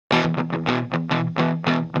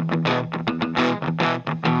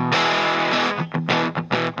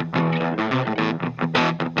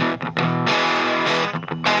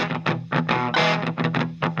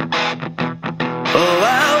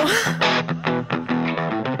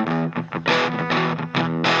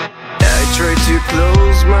to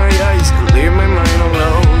close my eyes and leave my mind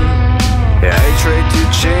alone. I try to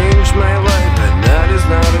change my life, but that is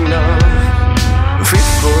not enough. Free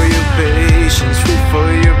for your patience, free for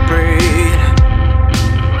your praise.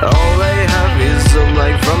 All I have is a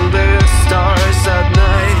light from the stars at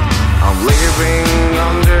night. I'm living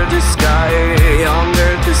under the sky,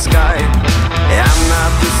 under the sky. I'm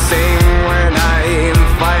not the same when I'm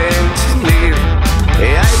fighting to live.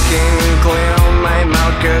 I can't clear my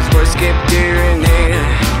mouth cause we're skipped during it.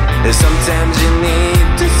 Sometimes you need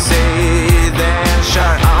to say then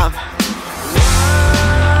shut up.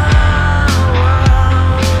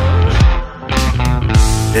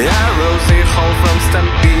 Arrows they haul from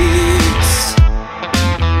stampedes.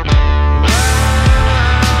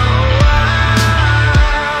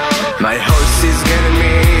 My horse is getting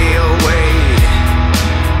me away.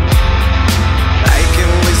 I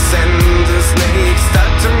can listen to snakes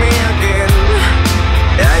talk to me again.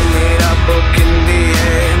 I need a book in the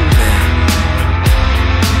end.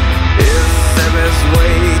 It's the best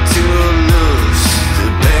way to lose the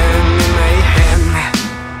pen in my hand.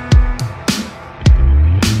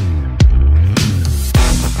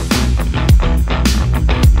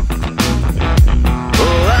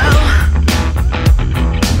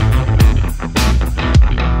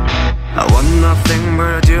 I want nothing but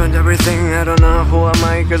I do and everything. I don't know who am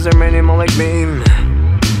I cause there are many more like me.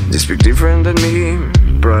 They speak different than me.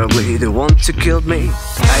 Probably they want to kill me.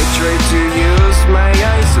 I try to use my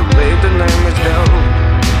eyes to leave the nightmares go.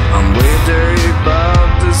 I'm withered but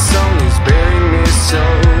the sun is burying me so.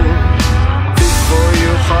 Fit for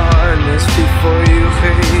your hardness, fit for your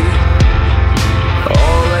hate.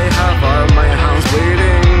 All I have are my hands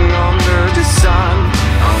bleeding under the sun.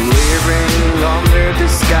 I'm living under the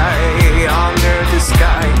sky, under the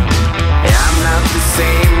sky. I'm not the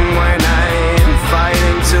same when I'm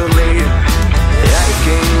fighting to live. I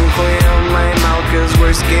can't clear my mouth cause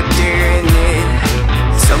we're skipped here in it.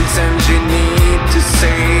 Sometimes you need